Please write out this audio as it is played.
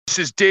This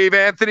is Dave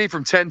Anthony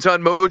from Ten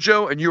Ton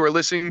Mojo, and you are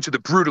listening to the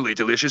Brutally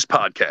Delicious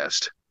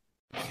Podcast.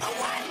 One,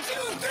 two,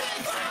 three,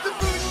 four. The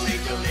Brutally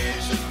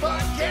Delicious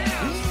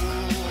Podcast.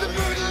 The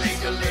Brutally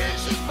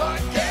Delicious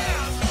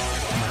Podcast.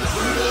 The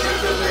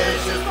Brutally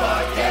Delicious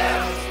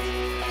Podcast.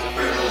 The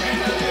Brutally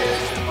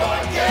Delicious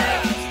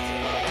Podcast.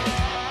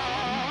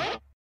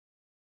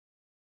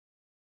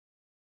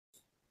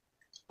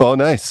 Oh,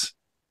 nice.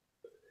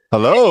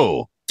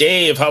 Hello.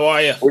 Dave, how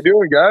are you? We're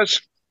doing,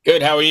 guys.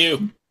 Good, how are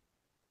you?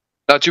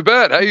 Not too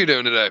bad. How you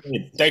doing today?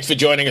 Thanks for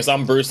joining us.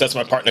 I'm Bruce. That's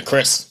my partner,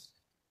 Chris.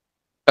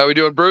 How we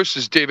doing, Bruce?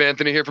 This is Dave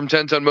Anthony here from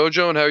Ten Ton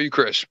Mojo, and how are you,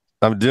 Chris?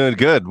 I'm doing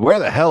good. Where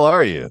the hell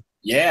are you?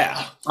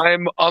 Yeah.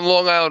 I'm on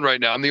Long Island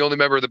right now. I'm the only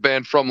member of the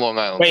band from Long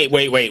Island.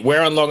 Wait.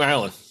 Where on Long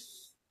Island?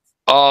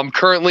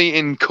 Currently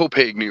in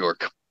Copiague, New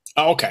York.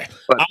 Oh, okay.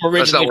 But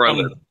that's not where I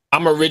live.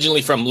 I'm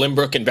originally from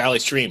Limbrook and Valley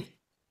Stream.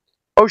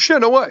 Oh, shit,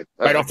 no way.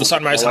 Right off the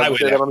Sunrise Highway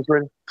there.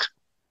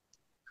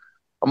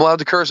 I'm allowed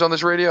to curse on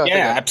this radio?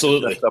 Yeah,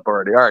 absolutely. Up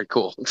already. All right,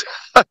 cool.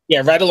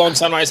 Yeah, right along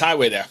Sunrise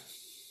Highway there.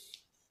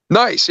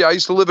 Nice. Yeah, I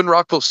used to live in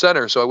Rockville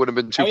Center, so I wouldn't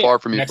have been too far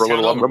from you for a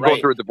little. I'm going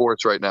through a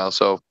divorce right now,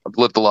 so I've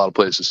lived a lot of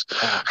places.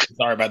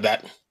 Sorry about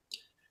that.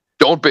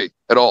 Don't be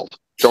at all.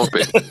 Don't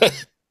be.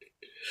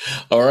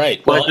 All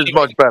right. Life is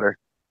much better.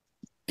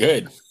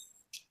 Good.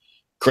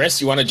 Chris,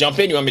 you want to jump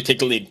in? You want me to take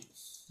the lead?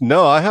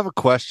 No, I have a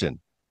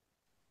question.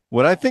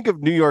 When I think of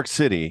New York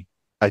City,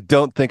 I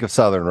don't think of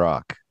Southern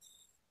rock.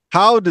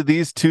 How do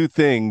these two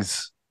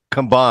things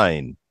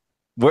combine?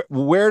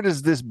 Where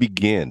does this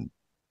begin?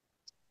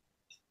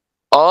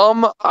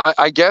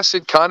 I guess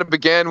it kind of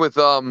began with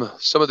some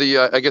of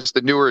the I guess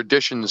the newer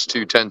additions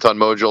to Ten Ton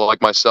Mojo,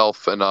 like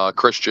myself and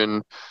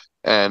Christian,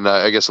 and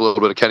I guess a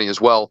little bit of Kenny as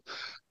well.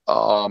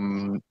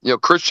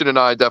 Christian and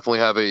I definitely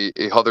have a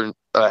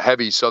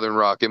heavy Southern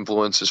rock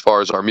influence as far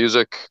as our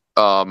music.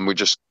 We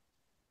just,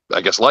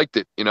 I guess, liked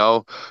it. We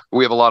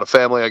have a lot of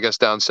family, I guess,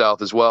 down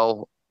south as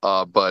well.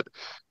 But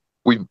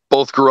we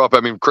both grew up. I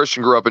mean,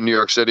 Christian grew up in New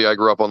York City. I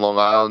grew up on Long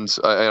Island,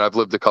 and I've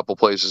lived a couple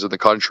places in the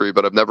country,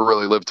 but I've never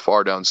really lived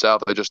far down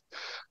south. I just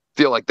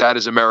feel like that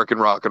is American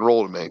rock and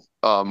roll to me.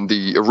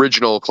 The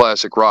original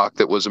classic rock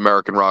that was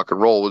American rock and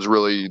roll was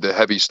really the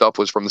heavy stuff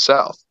was from the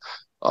South.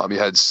 You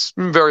had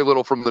very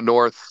little from the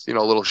North, a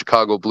little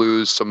Chicago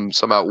blues, some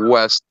out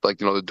west, like,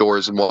 the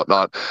Doors and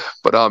whatnot.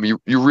 But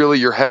you really,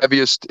 your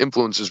heaviest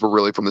influences were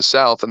really from the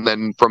South and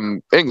then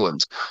from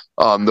England.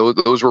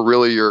 Those were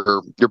really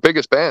your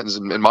biggest bands,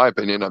 in my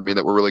opinion. I mean,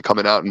 that were really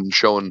coming out and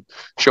showing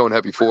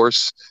heavy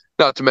force.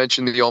 Not to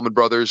mention the Allman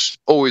Brothers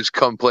always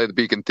come play the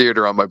Beacon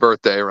Theater on my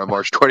birthday around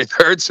March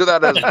 23rd. So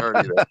that hasn't hurt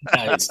either.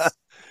 Nice.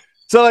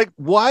 So, like,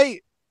 why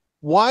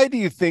do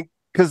you think?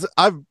 Because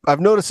I've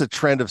noticed a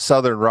trend of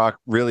Southern rock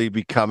really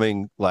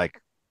becoming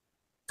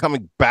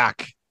coming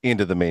back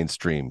into the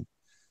mainstream.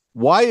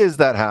 Why is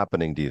that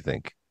happening, do you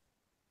think?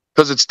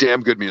 Because it's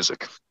damn good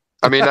music.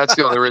 I mean, that's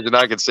the only reason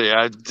I can say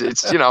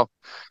it's,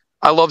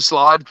 I love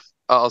slide.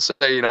 I'll say,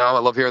 I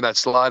love hearing that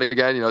slide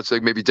again. It's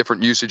like maybe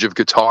different usage of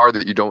guitar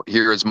that you don't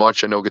hear as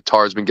much. I know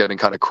guitar has been getting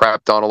kind of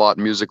crapped on a lot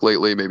in music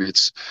lately. Maybe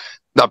it's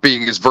not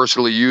being as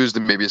versatilely used,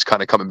 and maybe it's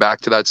kind of coming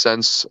back to that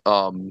sense.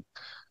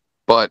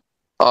 But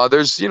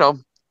there's,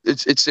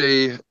 it's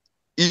a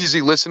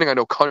easy listening. I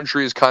know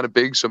country is kind of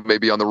big, so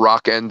maybe on the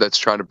rock end, that's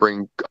trying to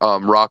bring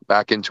rock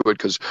back into it,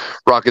 because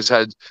rock has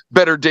had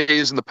better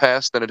days in the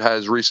past than it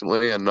has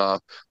recently, and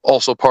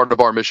also part of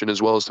our mission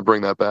as well is to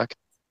bring that back.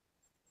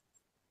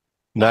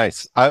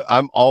 Nice.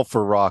 I'm all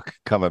for rock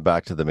coming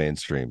back to the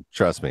mainstream.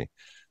 Trust me.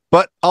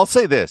 But I'll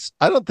say this.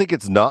 I don't think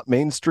it's not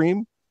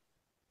mainstream,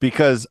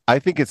 because I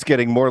think it's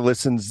getting more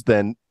listens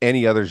than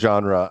any other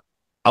genre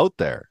out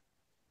there.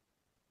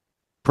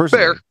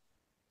 Personally. Fair.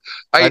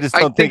 I just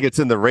don't think it's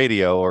in the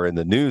radio or in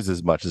the news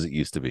as much as it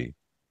used to be.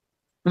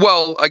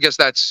 Well, I guess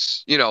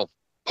that's,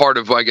 part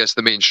of, I guess,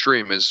 the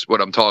mainstream is what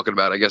I'm talking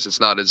about. I guess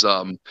it's not as,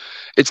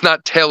 it's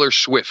not Taylor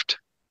Swift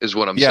is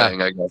what I'm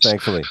saying, I guess.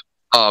 Thankfully.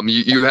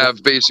 You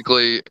have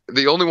basically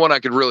the only one I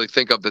could really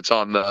think of that's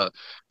on the,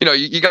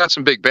 you got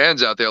some big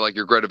bands out there like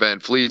your Greta Van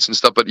Fleets and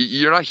stuff, but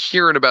you're not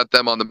hearing about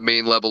them on the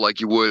main level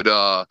like you would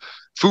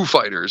Foo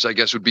Fighters, I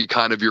guess, would be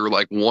kind of your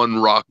like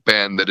one rock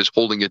band that is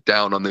holding it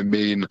down on the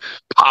main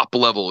pop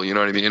level. You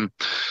know what I mean?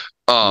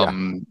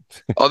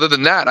 Other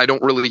than that, I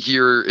don't really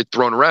hear it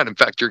thrown around. In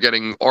fact, you're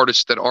getting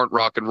artists that aren't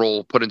rock and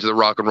roll put into the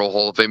Rock and Roll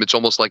Hall of Fame. It's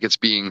almost like it's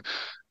being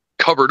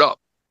covered up.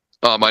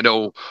 I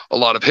know a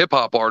lot of hip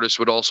hop artists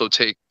would also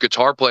take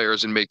guitar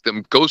players and make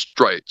them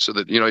ghostwrite, so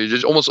that, you're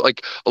just almost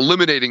like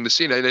eliminating the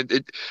scene.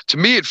 And to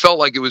me, it felt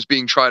like it was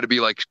being tried to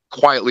be like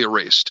quietly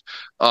erased.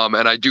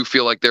 And I do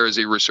feel like there is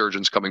a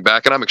resurgence coming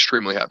back, and I'm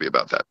extremely happy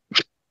about that.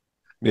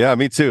 Yeah,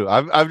 me too.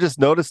 I've just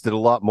noticed it a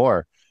lot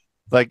more.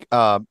 Like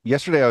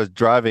yesterday I was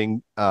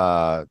driving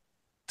to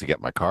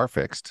get my car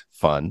fixed.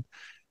 Fun.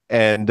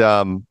 And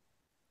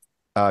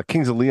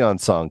Kings of Leon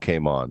song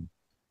came on.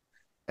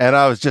 And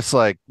I was just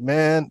like,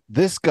 man,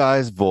 this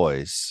guy's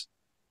voice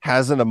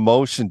has an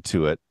emotion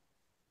to it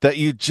that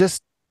you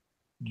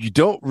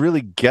don't really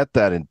get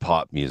that in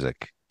pop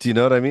music. Do you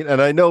know what I mean? And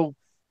I know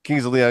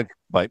Kings of Leon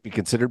might be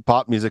considered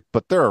pop music,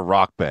 but they're a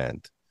rock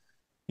band,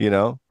 you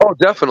know? Oh,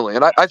 definitely.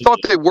 And I thought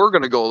they were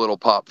going to go a little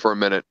pop for a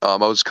minute. I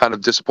was kind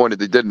of disappointed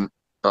they didn't.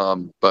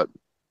 But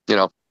you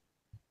know,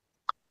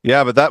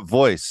 Yeah, but that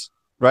voice,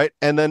 right?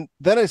 And then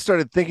I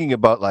started thinking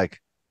about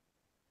like,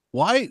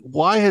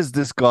 why has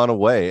this gone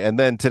away? And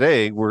then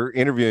today we're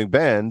interviewing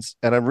bands,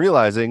 and I'm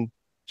realizing,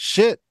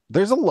 shit,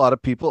 there's a lot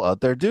of people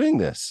out there doing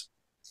this,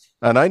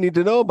 and I need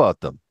to know about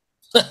them.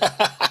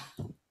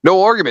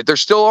 no argument. There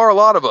still are a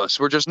lot of us.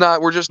 We're just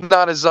not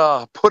as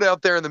put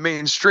out there in the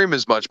mainstream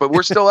as much, but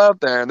we're still out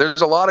there, and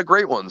there's a lot of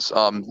great ones.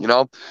 You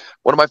know,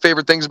 one of my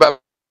favorite things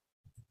about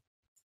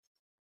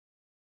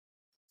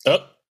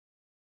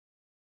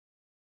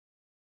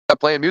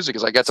playing music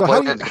is I get to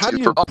play. How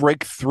do you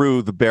break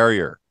through the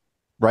barrier,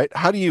 right?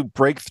 How do you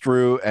break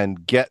through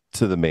and get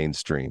to the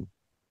mainstream?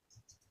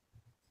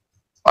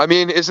 I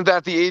mean, isn't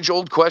that the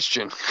age-old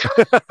question?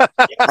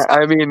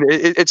 I mean,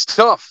 it's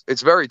tough.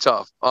 It's very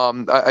tough.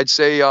 I'd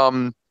say,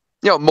 you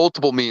know,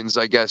 multiple means,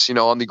 I guess. You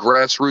know, on the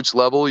grassroots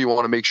level, you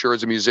want to make sure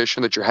as a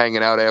musician that you're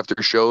hanging out after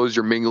shows,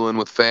 you're mingling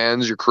with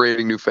fans, you're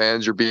creating new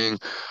fans, you're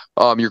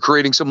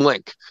creating some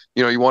link.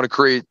 You know, you want to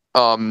create,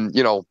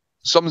 you know,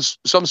 some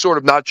sort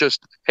of not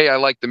just, hey, I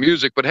like the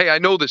music, but hey, I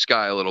know this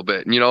guy a little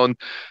bit. And, you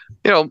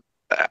know,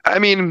 I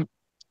mean,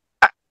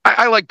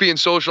 I like being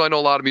social. I know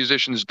a lot of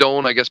musicians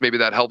don't. I guess maybe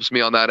that helps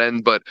me on that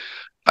end, but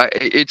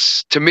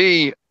it's, to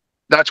me,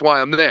 that's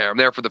why I'm there. I'm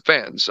there for the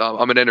fans.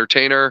 I'm an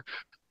entertainer.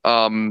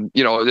 You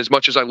know, as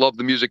much as I love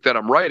the music that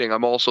I'm writing,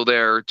 I'm also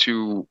there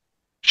to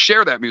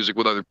share that music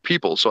with other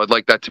people. So I'd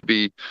like that to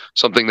be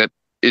something that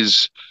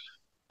is,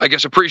 I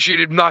guess,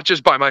 appreciated not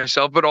just by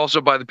myself, but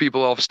also by the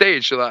people off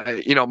stage. So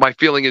that, you know, my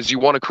feeling is you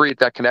want to create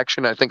that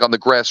connection. I think on the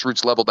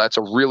grassroots level, that's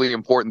a really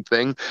important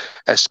thing,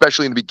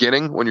 especially in the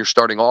beginning when you're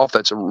starting off.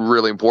 That's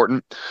really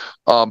important.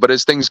 But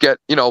as things get,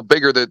 you know,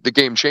 bigger, the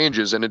game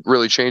changes, and it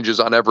really changes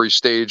on every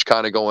stage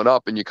kind of going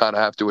up, and you kind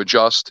of have to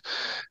adjust.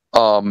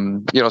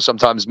 You know,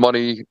 sometimes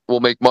money will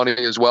make money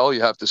as well.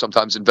 You have to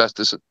sometimes invest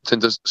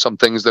into some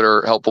things that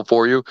are helpful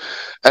for you.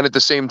 And at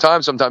the same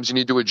time, sometimes you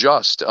need to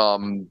adjust.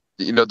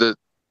 You know, the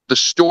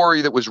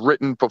story that was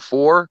written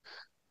before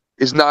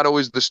is not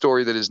always the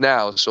story that is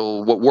now.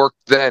 So what worked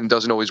then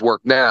doesn't always work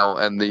now.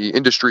 And the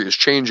industry is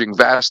changing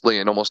vastly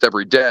and almost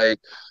every day.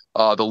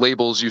 The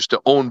labels used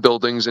to own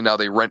buildings and now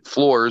they rent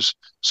floors.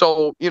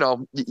 So, you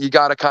know, you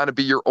got to kind of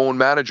be your own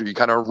manager. You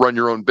kind of run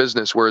your own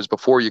business. Whereas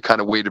before you kind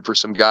of waited for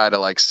some guy to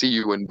like see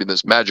you and be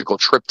this magical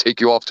trip,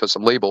 take you off to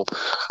some label.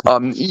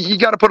 You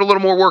got to put a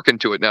little more work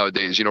into it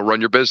nowadays, you know,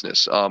 run your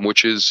business,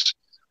 which is,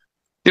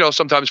 you know,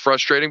 sometimes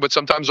frustrating, but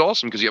sometimes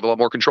awesome because you have a lot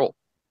more control.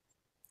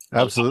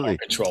 Absolutely.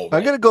 Control, right?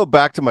 I'm going to go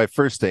back to my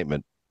first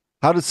statement.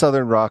 How did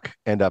Southern rock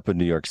end up in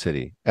New York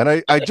City? And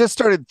I just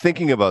started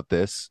thinking about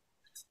this,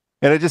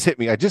 and it just hit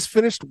me. I just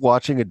finished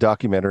watching a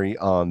documentary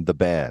on the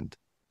band.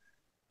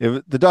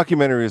 The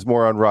documentary is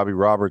more on Robbie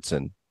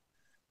Robertson.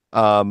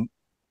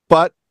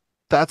 But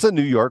that's a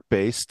New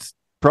York-based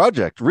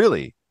project,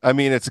 really. I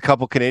mean, it's a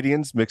couple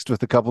Canadians mixed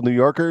with a couple New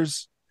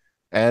Yorkers,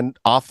 and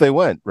off they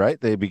went,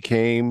 right? They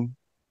became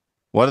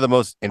one of the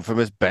most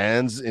infamous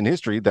bands in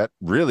history that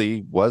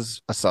really was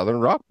a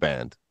Southern rock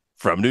band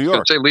from New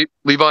York. Say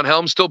Levon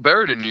Helm's still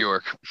buried in New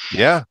York.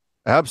 Yeah,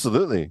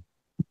 absolutely.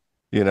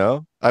 You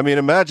know, I mean,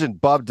 imagine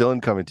Bob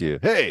Dylan coming to you.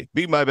 Hey,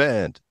 be my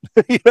band.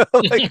 You know,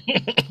 like,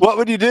 what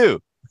would you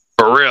do?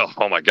 For real.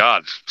 Oh my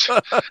God.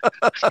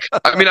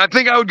 I mean, I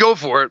think I would go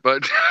for it,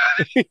 but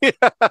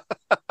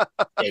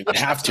They would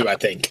have to, I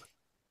think.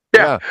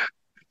 yeah.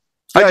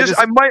 Yeah,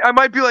 I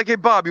might be like, hey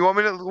Bob, want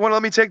to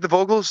let me take the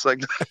vocals? Like,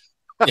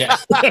 Yeah.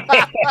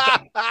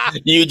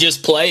 You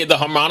just play the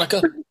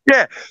harmonica?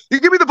 yeah,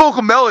 you give me the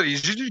vocal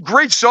melodies. You do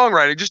great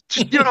songwriting.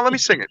 Just you know, let me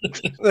sing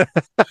it.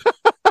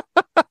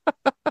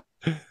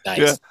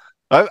 Nice.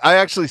 Yeah. I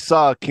actually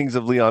saw Kings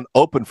of Leon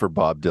open for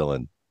Bob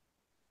Dylan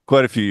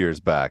quite a few years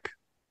back.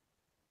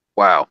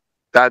 Wow,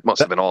 that must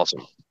have been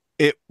awesome.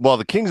 Well,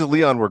 the Kings of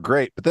Leon were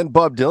great, but then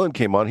Bob Dylan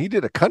came on. He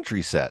did a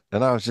country set,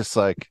 and I was just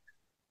like,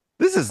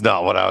 this is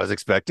not what I was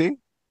expecting.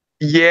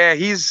 Yeah,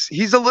 he's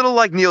a little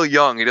like Neil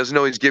Young. He doesn't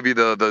always give you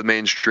the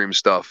mainstream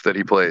stuff that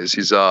he plays.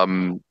 He's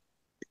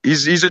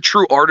a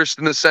true artist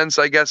in the sense,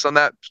 I guess, on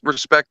that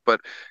respect,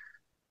 but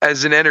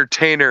as an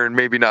entertainer, and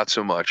maybe not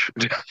so much.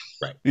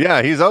 Right.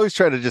 Yeah, he's always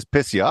trying to just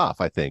piss you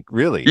off, I think,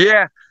 really.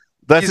 Yeah,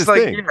 That's he's his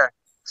like, thing. yeah,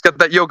 he's got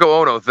that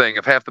Yoko Ono thing.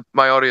 If half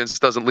my audience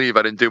doesn't leave,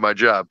 I didn't do my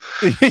job.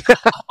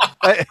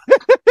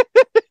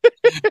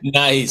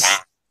 Nice.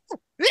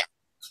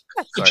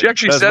 She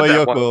actually That's said my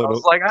that Yoko one. I Ono.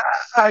 was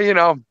like, you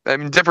know, I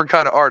mean, different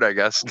kind of art, I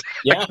guess.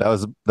 Yeah, That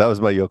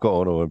was my Yoko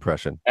Ono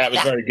impression. that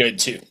was very good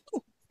too.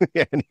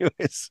 Yeah, anyways.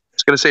 I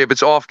was gonna say if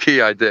it's off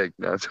key, I dig.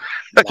 No.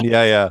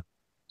 Yeah.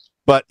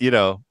 But you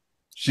know,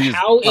 she's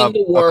How in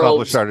the world-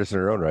 accomplished artist in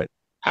her own right.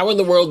 How in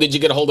the world did you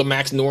get a hold of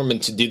Max Norman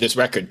to do this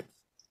record?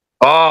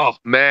 Oh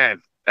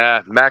man,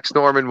 Max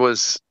Norman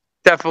was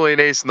definitely an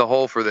ace in the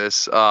hole for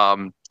this.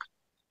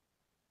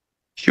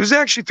 He was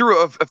actually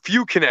through a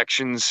few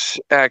connections.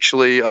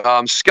 Actually,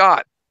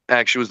 Scott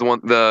actually was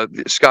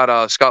the Scott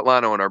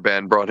Lano in our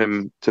band brought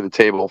him to the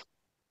table.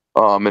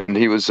 And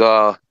he was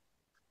I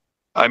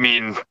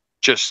mean,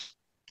 just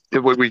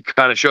we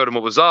kind of showed him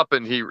what was up,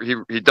 and he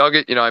dug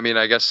it. I mean,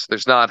 I guess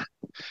there's not.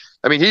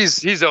 I mean,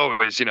 he's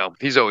always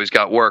he's always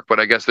got work, but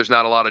I guess there's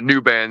not a lot of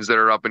new bands that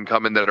are up and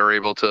coming that are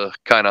able to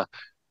kind of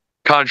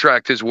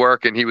contract his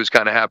work, and he was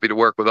kind of happy to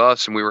work with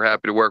us, and we were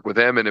happy to work with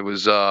him, and it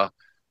was a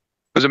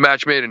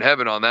match made in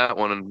heaven on that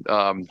one,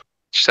 and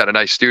just had a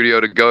nice studio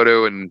to go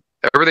to, and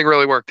everything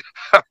really worked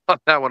on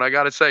that one. I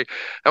got to say,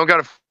 that one kind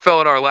of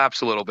fell in our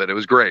laps a little bit. It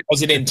was great.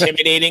 Was it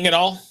intimidating at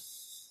all?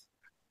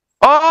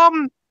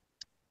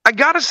 I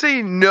gotta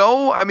say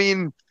no. I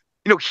mean,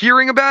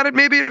 hearing about it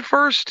maybe at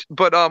first,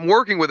 but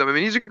working with him, I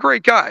mean, he's a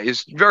great guy.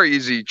 He's very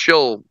easy,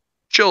 chill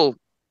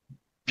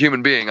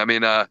human being. I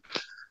mean,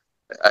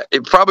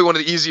 probably one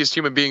of the easiest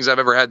human beings I've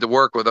ever had to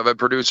work with. I've had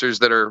producers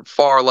that are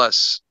far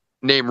less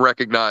name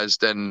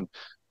recognized, and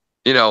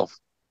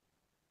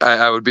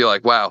I would be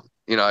like, wow,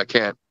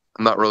 I'm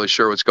not really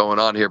sure what's going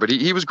on here. But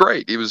he was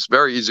great. He was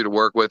very easy to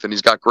work with, and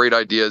he's got great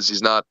ideas.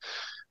 He's not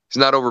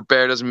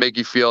overbearing. Doesn't make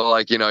you feel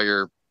like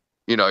you're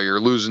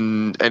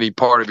losing any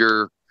part of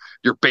your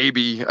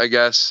baby, I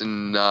guess.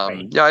 And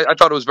yeah, I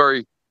thought it was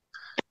very,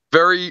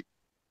 very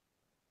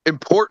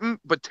important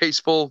but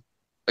tasteful.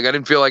 Like, I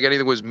didn't feel like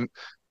anything was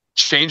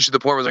changed to the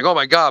point where I was like, oh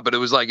my god, but it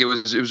was like it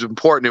was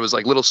important. It was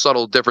like little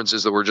subtle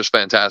differences that were just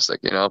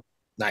fantastic.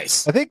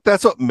 Nice. I think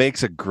that's what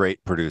makes a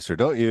great producer,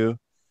 don't you?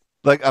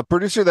 Like a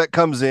producer that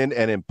comes in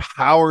and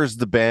empowers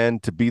the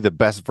band to be the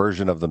best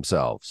version of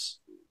themselves.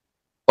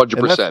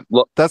 100%.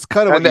 Look, that's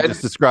kind of what you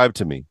just described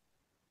to me.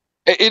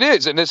 It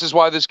is, and this is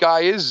why this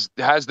guy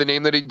has the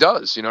name that he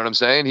does. You know what I'm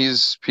saying?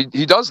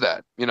 He does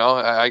that.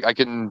 I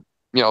can,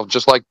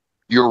 just like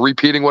you're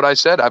repeating what I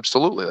said.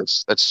 Absolutely,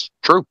 that's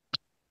true.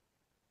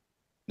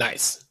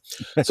 Nice.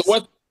 So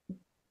what?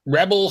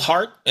 Rebel,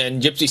 Heart,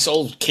 and Gypsy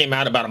Soul came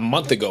out about a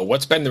month ago.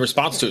 What's been the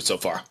response to it so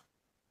far?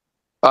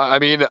 I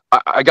mean,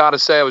 I gotta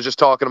say, I was just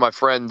talking to my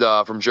friend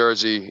from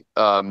Jersey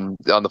on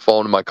the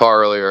phone in my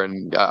car earlier,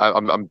 and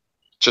I'm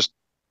just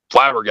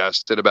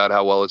flabbergasted about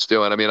how well it's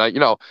doing. I mean,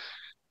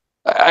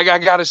 I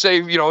gotta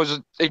say, as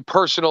a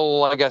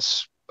personal, I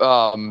guess,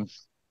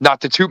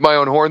 not to toot my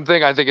own horn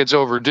thing, I think it's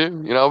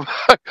overdue,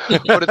 but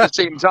at the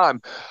same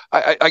time,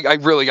 I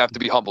really have to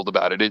be humbled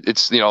about it.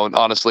 It's, and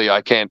honestly,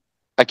 I can't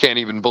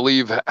even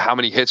believe how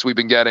many hits we've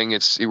been getting. I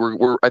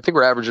think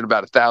we're averaging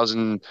about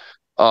 1,000,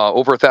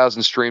 over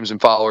 1,000 streams and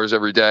followers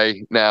every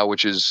day now,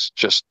 which is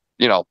just,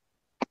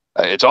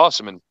 it's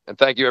awesome. And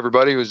thank you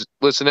everybody who's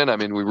listening. I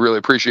mean, we really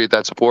appreciate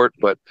that support,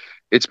 but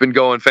it's been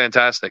going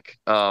fantastic.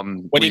 What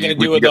are you going to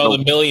do with all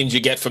the millions you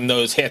get from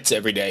those hits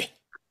every day?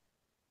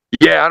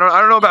 Yeah, I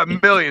don't know about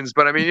millions,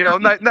 but I mean,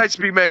 nice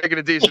to be making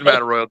a decent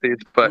amount of royalties.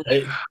 But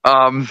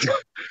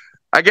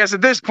I guess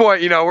at this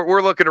point,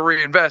 we're looking to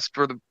reinvest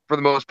for the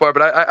most part.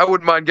 But I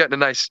wouldn't mind getting a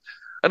nice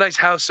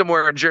house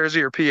somewhere in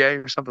Jersey or PA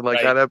or something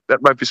like that.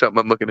 That might be something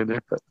I'm looking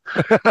into.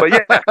 But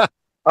yeah,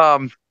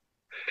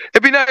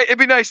 it'd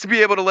be nice to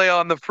be able to lay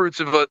on the fruits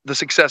of the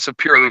success of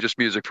purely just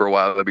music for a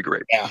while. That'd be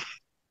great. Yeah.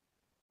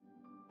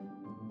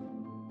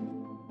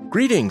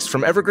 Greetings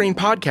from Evergreen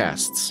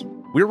Podcasts.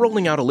 We're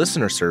rolling out a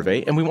listener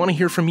survey, and we want to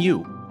hear from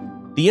you.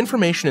 The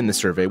information in the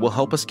survey will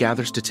help us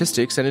gather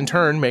statistics and in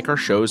turn make our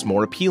shows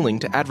more appealing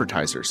to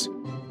advertisers.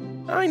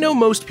 I know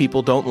most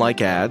people don't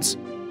like ads,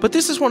 but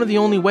this is one of the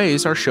only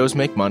ways our shows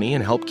make money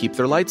and help keep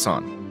their lights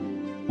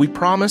on. We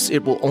promise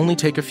it will only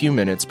take a few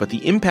minutes, but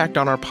the impact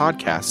on our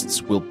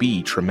podcasts will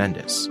be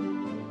tremendous.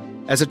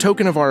 As a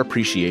token of our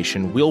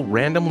appreciation, we'll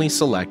randomly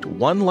select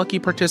one lucky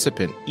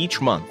participant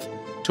each month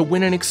to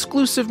win an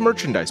exclusive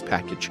merchandise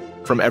package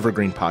from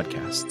Evergreen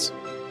Podcasts.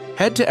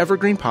 Head to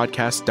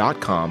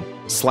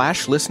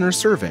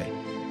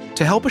evergreenpodcast.com/listenersurvey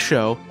to help a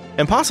show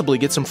and possibly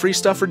get some free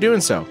stuff for doing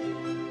so.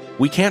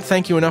 We can't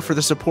thank you enough for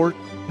the support.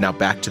 Now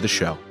back to the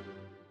show.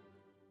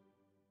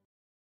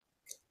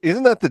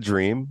 Isn't that the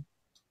dream?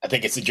 I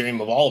think it's the dream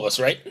of all of us,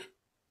 right?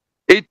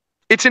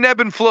 It's an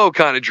ebb and flow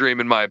kind of dream,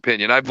 in my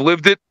opinion. I've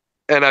lived it,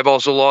 and I've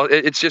also lost.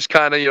 It's just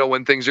kind of,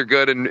 when things are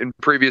good, and in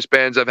previous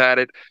bands I've had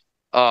it.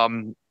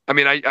 I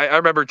mean, I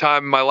remember a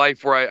time in my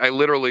life where I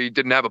literally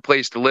didn't have a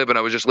place to live, and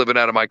I was just living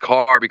out of my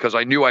car because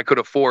I knew I could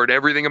afford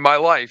everything in my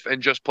life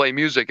and just play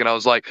music. And I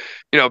was like,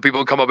 people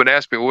would come up and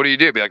ask me, well, what do you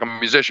do? Be like, I'm a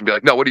musician. Be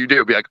like, no, what do you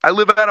do? Be like, I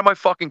live out of my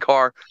fucking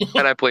car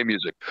and I play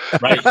music.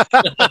 Right.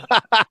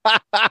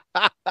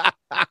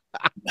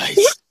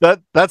 Nice.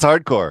 That's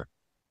hardcore.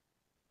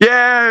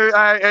 Yeah,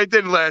 I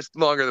didn't last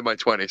longer than my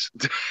 20s.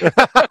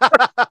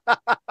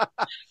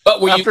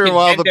 But after a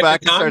while, the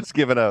back starts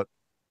giving out.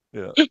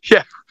 Yeah.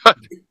 Yeah.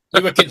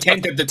 You were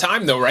content at the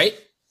time, though, right?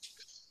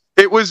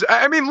 It was.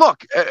 I mean,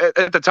 look.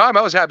 At the time,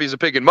 I was happy as a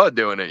pig in mud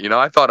doing it.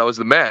 I thought I was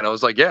the man. I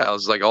was like,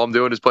 all I'm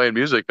doing is playing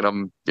music, and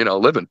I'm,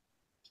 living.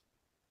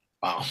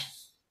 Wow,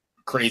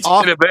 crazy.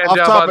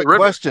 Off-topic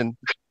question.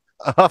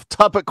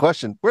 Off-topic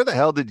question. Where the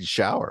hell did you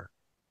shower?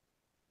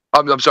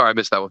 I'm sorry, I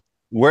missed that one.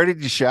 Where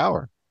did you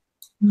shower?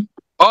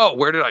 Oh,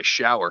 where did I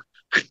shower?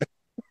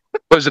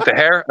 Was it the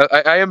hair?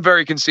 I am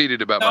very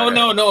conceited about my hair.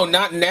 No,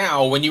 not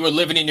now. When you were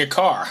living in your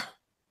car.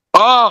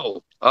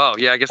 Oh,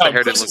 yeah. I guess the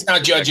hair Chris didn't is look.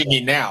 not judging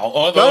you now.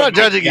 I'm not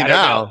judging you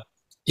now.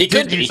 He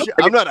could be.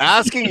 I'm not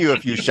asking you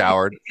if you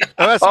showered.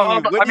 I'm asking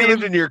you when you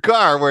lived in your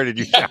car. Where did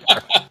you shower?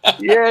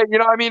 Yeah,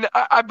 I mean,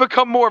 I've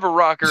become more of a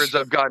rocker as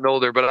I've gotten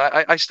older, but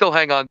I still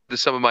hang on to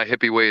some of my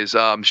hippie ways.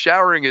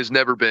 Showering has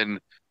never been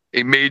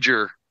a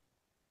major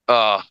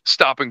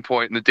stopping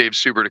point in the Dave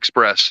Subert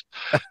Express,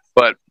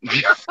 but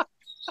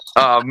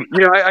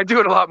I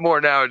do it a lot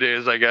more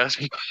nowadays, I guess,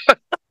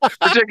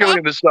 particularly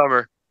in the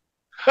summer.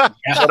 But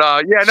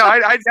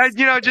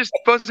I just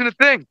wasn't a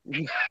thing.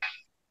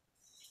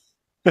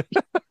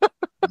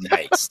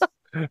 Nice.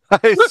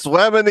 I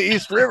swam in the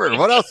East River.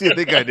 What else do you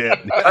think I did?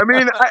 I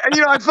mean,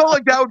 I felt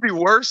like that would be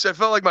worse. I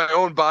felt like my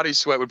own body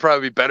sweat would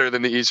probably be better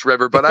than the East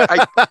River, but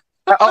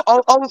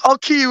I'll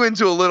key you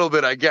into a little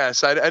bit, I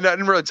guess. I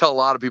didn't really tell a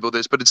lot of people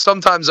this, but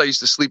sometimes I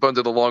used to sleep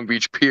under the Long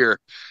Beach Pier,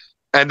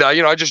 and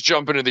I just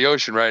jump into the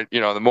ocean, right?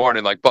 In the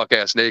morning, like buck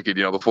ass naked,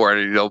 before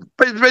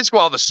basically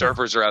all the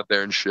surfers are out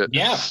there and shit.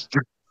 Yeah.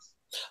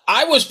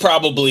 I was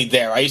probably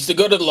there. I used to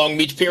go to the Long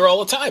Beach Pier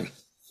all the time.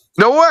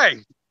 No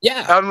way.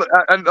 Yeah.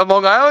 On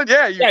Long Island?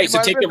 Yeah. I used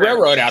to take the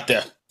railroad out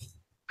there.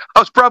 I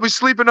was probably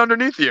sleeping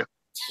underneath you.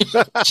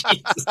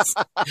 Jesus.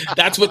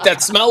 That's what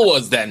that smell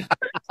was then.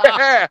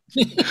 Yeah.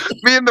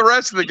 Me and the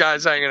rest of the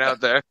guys hanging out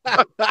there.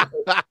 I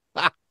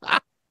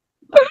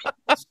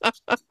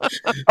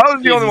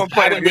was the only one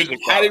playing music.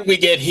 How did we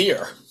get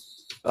here?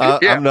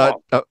 I'm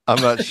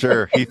not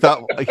sure. He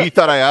thought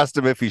I asked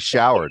him if he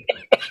showered.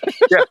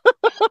 Yeah.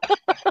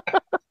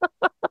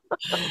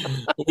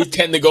 We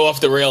tend to go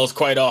off the rails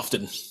quite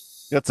often.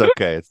 That's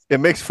okay. It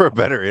makes for a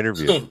better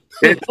interview.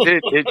 This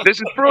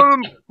is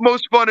from the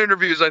most fun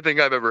interviews I think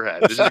I've ever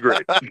had. This is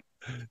great.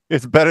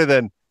 It's better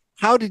than,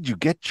 how did you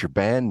get your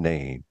band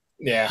name?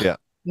 Yeah.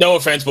 No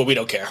offense, but we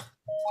don't care.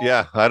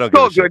 Yeah, I don't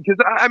give a shit. Because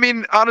I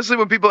mean, honestly,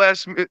 when people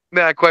ask me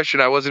that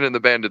question, I wasn't in the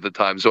band at the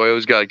time, so I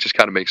always got to just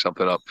kind of make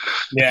something up.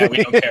 Yeah,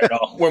 we don't care at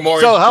all. We're more.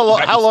 So how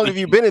long have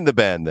you been in the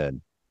band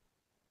then?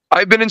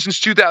 I've been in since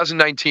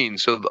 2019.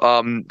 So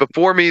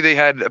before me, they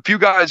had a few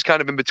guys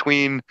kind of in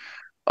between.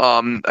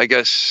 I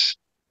guess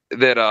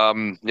that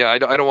I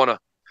don't want to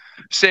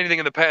say anything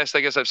in the past.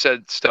 I guess I've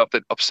said stuff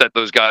that upset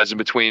those guys in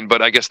between,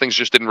 but I guess things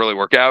just didn't really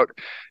work out.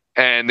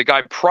 And the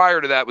guy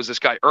prior to that was this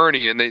guy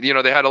Ernie, and they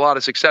had a lot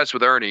of success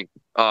with Ernie.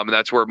 And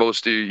that's where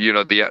most of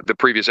the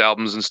previous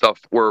albums and stuff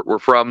were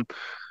from.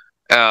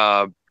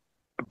 But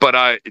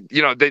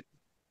they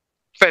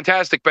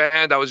fantastic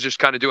band. I was just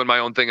kind of doing my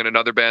own thing in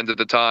another band at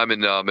the time,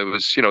 and it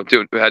was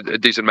had a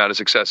decent amount of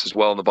success as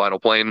well in the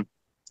Vinyl Plane.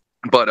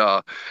 But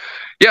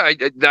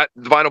that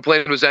the Vinyl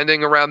Plane was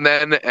ending around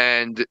then,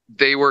 and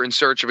they were in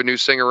search of a new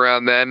singer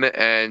around then,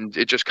 and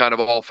it just kind of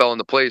all fell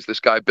into place. This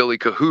guy Billy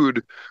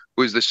Cahood,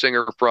 who is the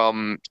singer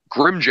from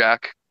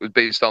Grimjack, was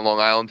based on Long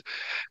Island,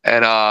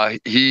 and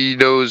he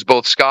knows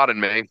both Scott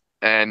and me,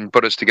 and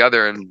put us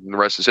together, and the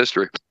rest is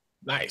history.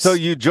 Nice. So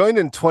you joined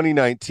in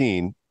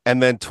 2019,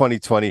 and then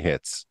 2020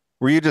 hits.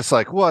 Were you just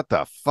like, what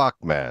the fuck,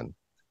 man?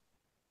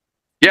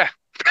 Yeah.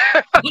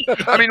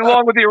 I mean,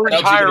 along with the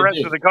entire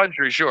rest of the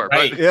country, sure.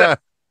 Right. But, Yeah.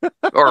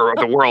 or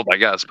the world, I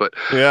guess. But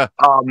Yeah.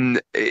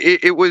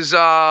 it was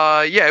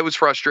it was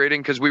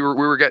frustrating because we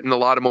were getting a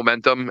lot of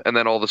momentum, and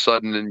then all of a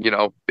sudden,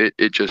 and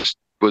it just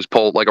was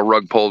pulled like a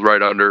rug pulled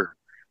right under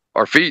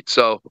our feet.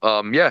 So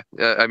I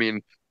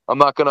mean, I'm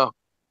not gonna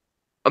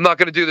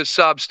do this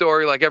sob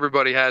story like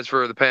everybody has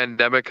for the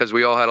pandemic, because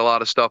we all had a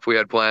lot of stuff we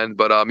had planned.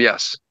 But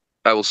yes,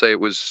 I will say it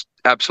was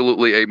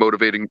absolutely a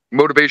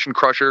motivation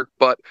crusher.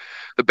 But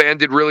the band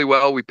did really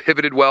well. We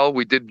pivoted well.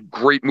 We did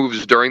great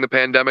moves during the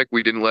pandemic.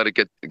 We didn't let it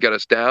get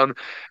us down,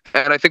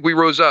 and I think we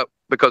rose up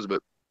because of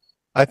it.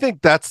 I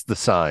think that's the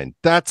sign.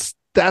 That's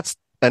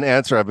an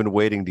answer I've been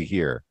waiting to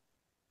hear,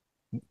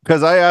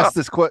 because I asked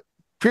this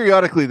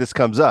periodically. This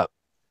comes up,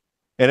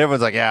 and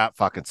everyone's like, "Yeah, it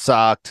fucking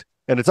sucked,"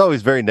 and it's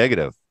always very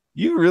negative.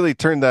 You really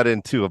turned that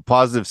into a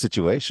positive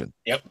situation.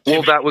 Yep.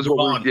 Well, that was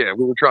what we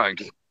were trying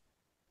to.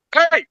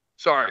 Hey,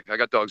 sorry, I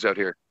got dogs out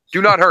here.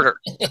 Do not hurt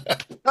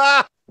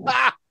her.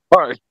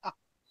 Sorry.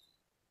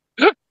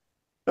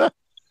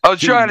 I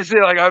was trying to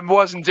say like I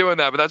wasn't doing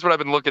that, but that's what I've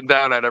been looking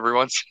down at every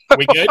once. Are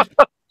we good?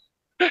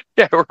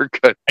 Yeah, we're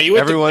good. Are you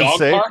at Everyone's the dog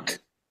safe? park?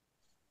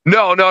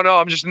 No.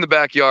 I'm just in the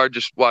backyard,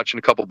 just watching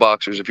a couple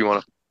boxers. If you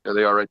want to, there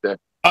they are, right there.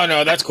 Oh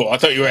no, that's cool. I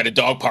thought you were at a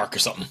dog park or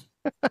something.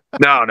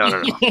 No.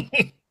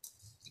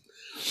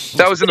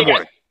 That was in the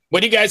morning. What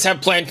do you guys have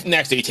planned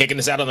next? Are you taking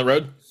this out on the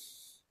road?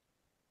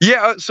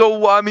 Yeah,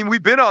 so I mean,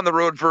 we've been on the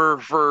road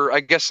for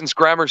I guess since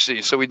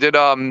Gramercy. So we did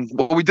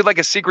like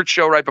a secret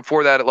show right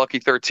before that at Lucky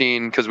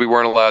 13, because we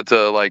weren't allowed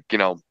to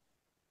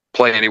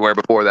play anywhere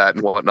before that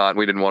and whatnot.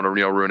 We didn't want to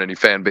ruin any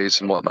fan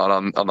base and whatnot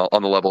on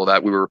the level of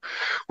that. We were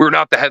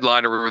not the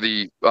headliner, we were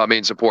the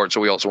main support,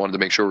 so we also wanted to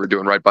make sure we were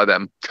doing right by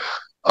them.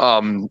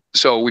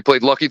 So we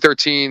played Lucky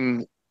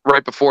 13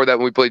 right before that.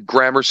 When we played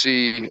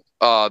Gramercy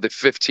the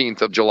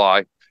 15th of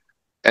July.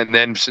 And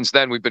then since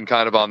then we've been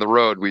kind of on the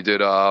road. We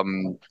did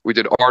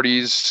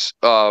Artie's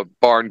Bar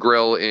and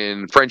Grill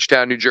in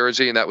Frenchtown, New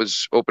Jersey, and that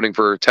was opening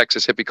for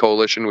Texas Hippie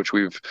Coalition, which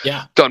we've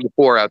done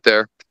before out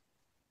there.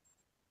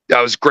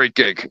 That was a great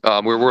gig.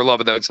 We're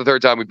loving that. It's the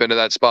third time we've been to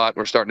that spot.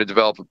 We're starting to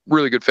develop a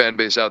really good fan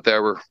base out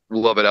there. We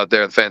love it out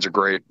there. The fans are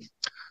great.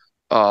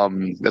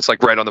 It's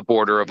like right on the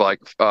border of like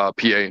PA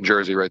and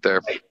Jersey right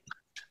there.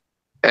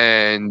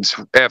 And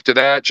after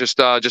that, just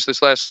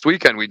this last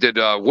weekend, we did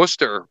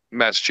Worcester,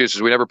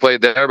 Massachusetts. We never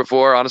played there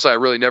before. Honestly, I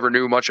really never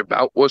knew much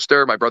about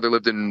Worcester. My brother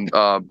lived in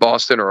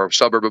Boston, or a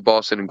suburb of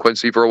Boston, in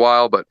Quincy for a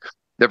while, but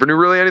never knew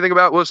really anything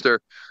about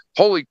Worcester.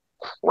 Holy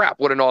crap,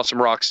 what an awesome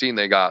rock scene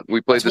they got.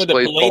 We played this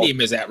place. The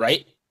Palladium is at,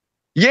 right?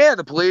 Yeah,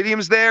 the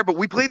Palladium's there, but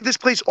we played this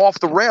place Off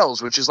the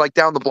Rails, which is like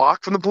down the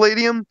block from the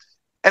Palladium,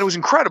 and it was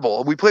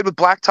incredible. We played with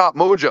Blacktop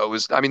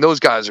Mojo. Those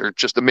guys are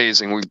just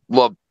amazing. We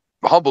love,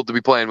 humbled to be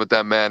playing with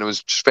them, man. It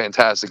was just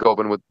fantastic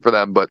opening for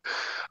them. But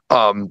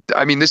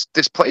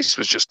this place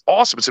was just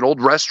awesome. It's an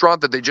old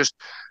restaurant that they just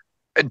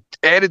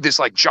added this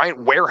like giant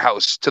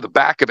warehouse to the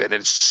back of it, and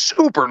it's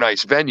super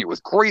nice venue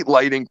with great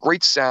lighting,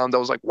 great sound. I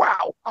was like,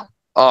 wow.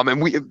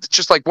 And it's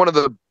just like one of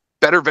the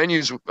better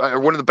venues,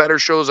 one of the better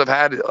shows I've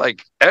had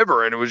like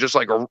ever. And it was just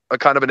like a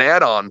kind of an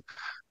add-on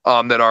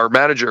that our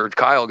manager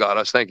Kyle got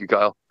us. Thank you,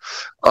 Kyle.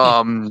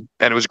 And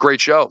it was a great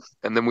show.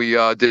 And then we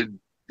did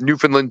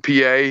Newfoundland,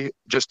 PA,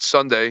 just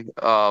Sunday,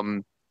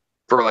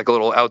 for like a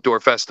little outdoor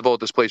festival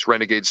at this place,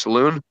 Renegade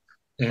Saloon.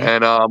 Mm-hmm.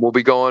 And we'll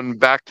be going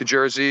back to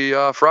Jersey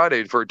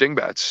Friday for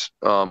Dingbats.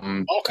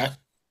 Okay.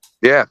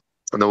 Yeah.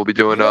 And then we'll be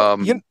doing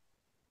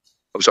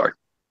sorry.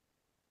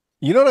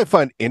 You know what I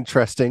find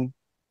interesting?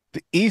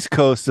 The East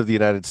Coast of the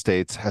United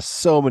States has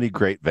so many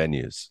great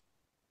venues,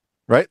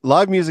 right?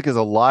 Live music is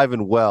alive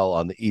and well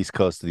on the East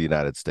Coast of the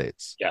United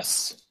States.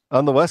 Yes.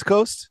 On the West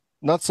Coast,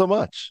 not so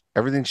much.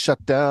 Everything's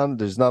shut down.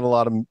 There's not a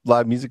lot of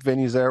live music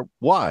venues there.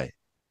 Why?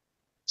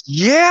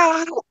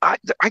 Yeah, I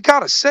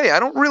gotta say, I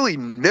don't really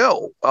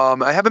know.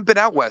 I haven't been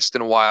out west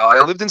in a while.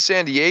 I lived in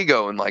San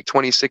Diego in like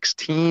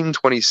 2015,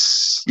 something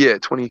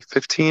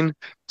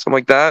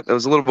like that. It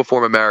was a little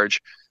before my marriage.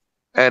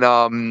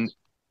 And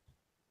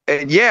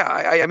yeah,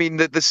 I mean,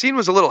 the scene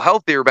was a little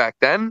healthier back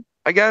then,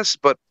 I guess,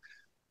 but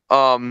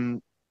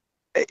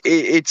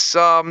it's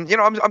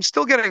I'm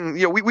still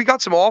getting, we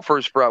got some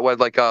offers for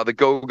like the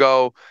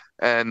Go-Go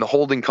and the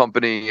holding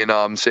company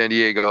in San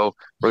Diego,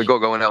 or the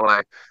Go-Go in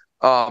LA.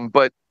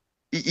 But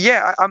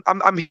yeah,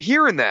 I'm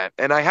hearing that,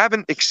 and I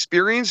haven't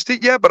experienced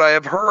it yet, but I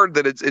have heard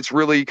that it's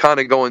really kind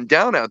of going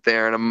down out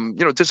there, and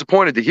I'm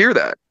disappointed to hear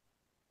that.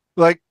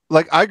 Like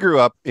I grew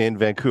up in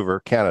Vancouver,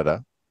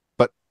 Canada,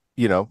 but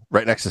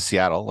right next to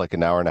Seattle, like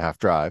an hour and a half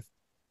drive.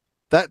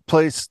 That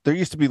place, there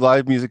used to be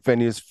live music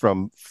venues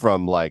from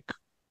like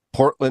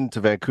Portland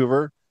to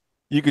Vancouver.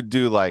 You could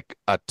do like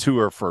a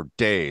tour for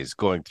days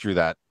going through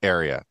that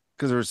area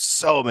because there's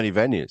so many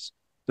venues.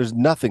 There's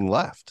nothing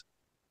left.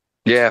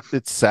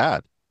 It's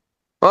sad.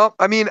 Well,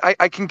 I mean,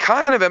 I can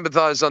kind of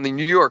empathize on the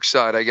New York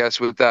side, I guess,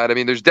 with that. I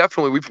mean, there's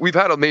definitely we've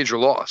had a major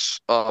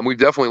loss. We've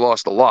definitely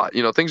lost a lot.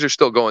 Things are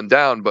still going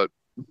down, but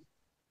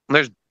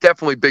there's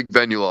definitely big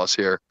venue loss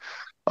here.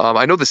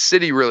 I know the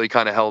city really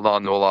kind of held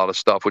on to a lot of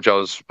stuff, which I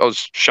was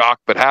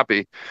shocked but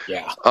happy.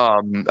 Yeah.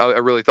 I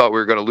really thought we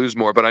were going to lose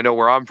more, but I know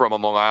where I'm from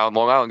on Long Island.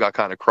 Long Island got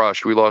kind of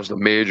crushed. We lost a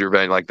major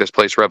venue. Like this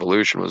place,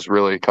 Revolution, was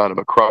really kind of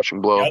a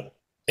crushing blow. Yep.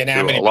 In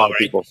Amityville, a lot of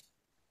people.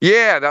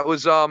 Yeah, that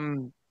was a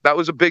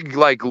big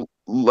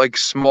like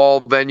small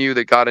venue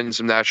that got in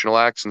some national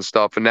acts and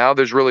stuff. And now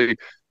there's really,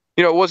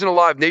 it wasn't a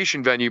Live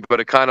Nation venue, but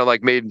it kind of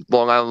like made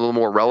Long Island a little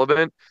more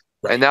relevant.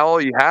 Right. And now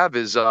all you have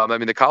is,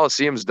 the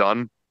Coliseum's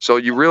done. So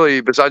you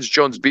really, besides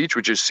Jones Beach,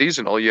 which is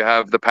seasonal, you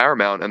have the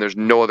Paramount, and there's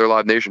no other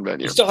Live Nation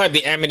venue. You still have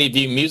the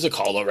Amityville Music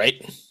Hall, though,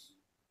 right?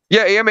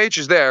 Yeah, AMH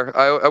is there.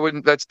 I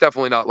wouldn't. That's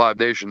definitely not Live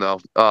Nation,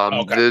 though.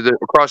 Okay.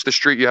 Across the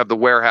street, you have the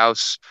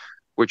Warehouse,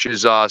 which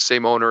is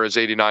same owner as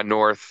 89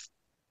 North,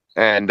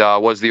 and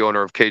was the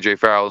owner of KJ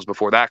Farrell's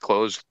before that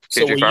closed.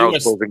 So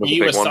KJ were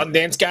you a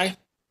Sundance guy?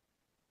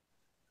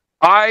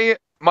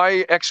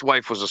 My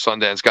ex-wife was a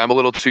Sundance guy. I'm a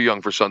little too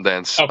young for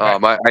Sundance.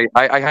 Okay.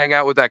 I hang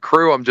out with that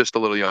crew. I'm just a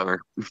little younger.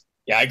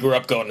 Yeah, I grew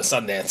up going to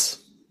Sundance.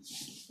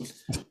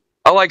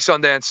 I like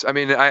Sundance. I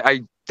mean,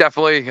 I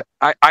definitely,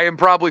 I am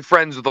probably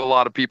friends with a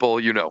lot of people,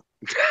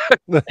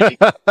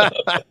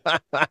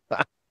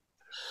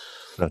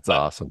 That's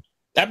awesome.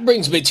 That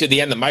brings me to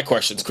the end of my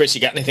questions. Chris,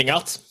 you got anything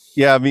else?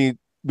 Yeah, me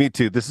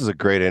too. This is a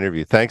great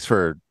interview. Thanks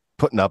for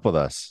putting up with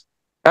us.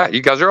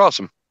 You guys are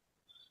awesome.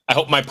 I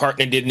hope my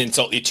partner didn't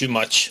insult you too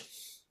much.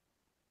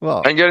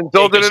 Well, I didn't get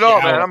insulted at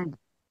all, man.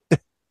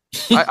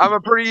 I'm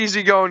a pretty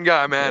easygoing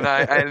guy, man.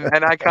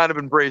 I kind of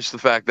embrace the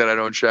fact that I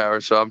don't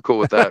shower, so I'm cool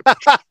with that.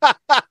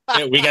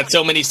 Yeah, we got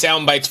so many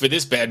sound bites for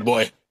this bad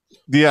boy.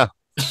 Yeah.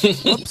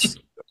 Oops.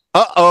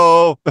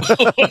 Uh-oh.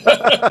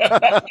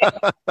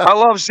 I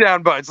love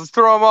sound bites. Let's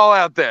throw them all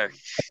out there.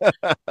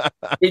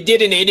 We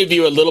did an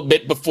interview a little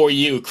bit before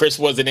you. Chris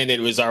wasn't in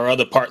it. It was our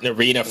other partner,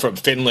 Rena, from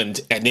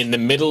Finland. And in the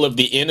middle of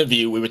the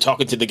interview, we were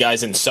talking to the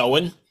guys in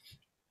Soen.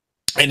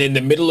 And in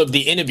the middle of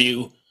the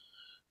interview,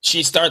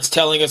 she starts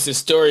telling us a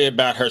story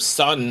about her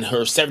son,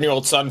 her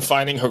 7-year-old son,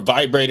 finding her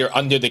vibrator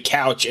under the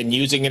couch and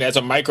using it as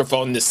a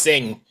microphone to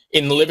sing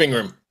in the living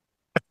room.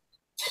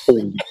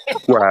 Holy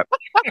crap.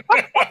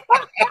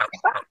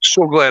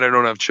 So glad I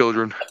don't have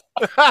children.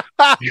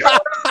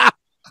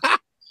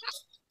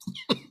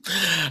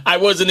 I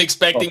wasn't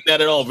expecting that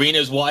at all.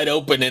 Rena's wide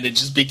open and it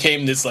just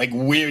became this like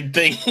weird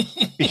thing.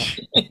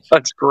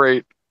 That's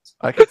great.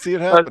 I could see it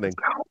happening.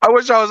 I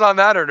wish I was on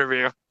that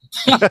interview.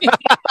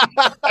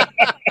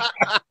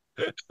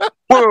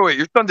 Wait,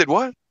 your son did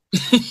what?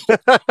 He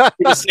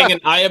was singing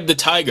Eye of the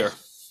Tiger.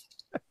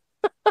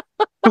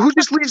 Who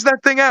just leaves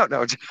that thing out?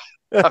 No,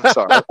 I'm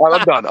sorry.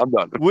 I'm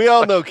done. We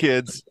all know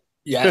kids.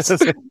 Yes.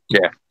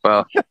 Yeah,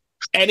 well.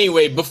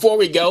 Anyway, before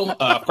we go,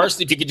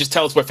 first, if you could just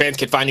tell us where fans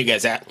can find you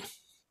guys at.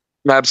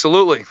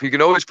 Absolutely. You can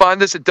always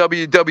find us at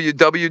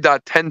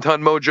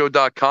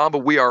www.tentonmojo.com, but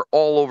we are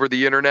all over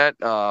the internet,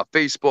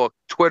 Facebook,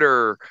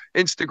 Twitter,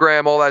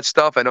 Instagram, all that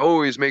stuff. And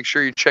always make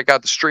sure you check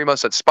out stream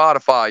us at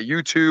Spotify,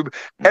 YouTube,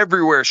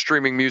 everywhere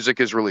streaming music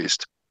is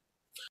released.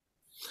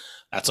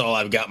 That's all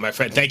I've got, my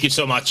friend. Thank you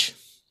so much.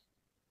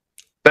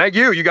 Thank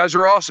you. You guys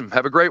are awesome.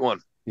 Have a great one.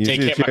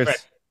 Take care, my friend.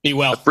 Be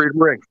well. Freedom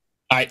ring.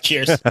 All right.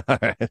 Cheers.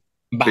 Bye.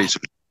 Peace.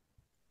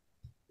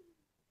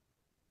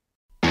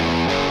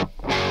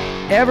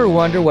 Ever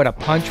wonder what a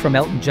punch from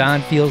Elton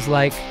John feels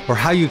like? Or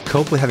how you'd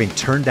cope with having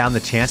turned down the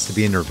chance to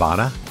be in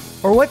Nirvana?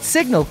 Or what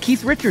signal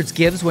Keith Richards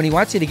gives when he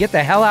wants you to get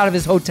the hell out of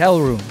his hotel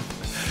room?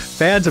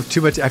 Fans of Too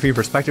Much Effing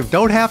Perspective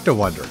don't have to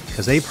wonder,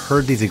 because they've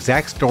heard these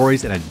exact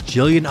stories and a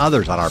jillion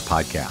others on our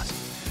podcast.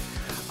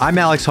 I'm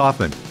Alex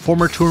Hoffman,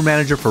 former tour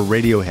manager for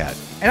Radiohead.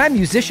 And I'm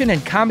musician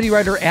and comedy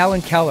writer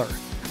Alan Keller.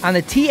 On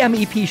the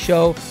TMEP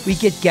show, we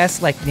get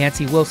guests like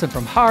Nancy Wilson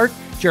from Heart,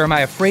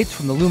 Jeremiah Freites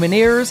from the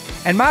Lumineers,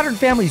 and Modern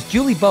Family's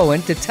Julie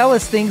Bowen to tell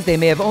us things they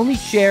may have only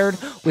shared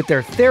with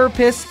their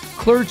therapist,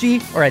 clergy,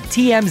 or a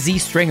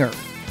TMZ stringer.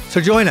 So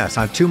join us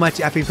on Too Much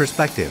Effing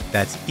Perspective.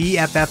 That's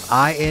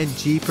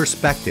EFFING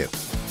Perspective.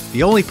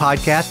 The only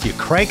podcast you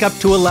crank up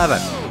to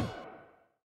 11.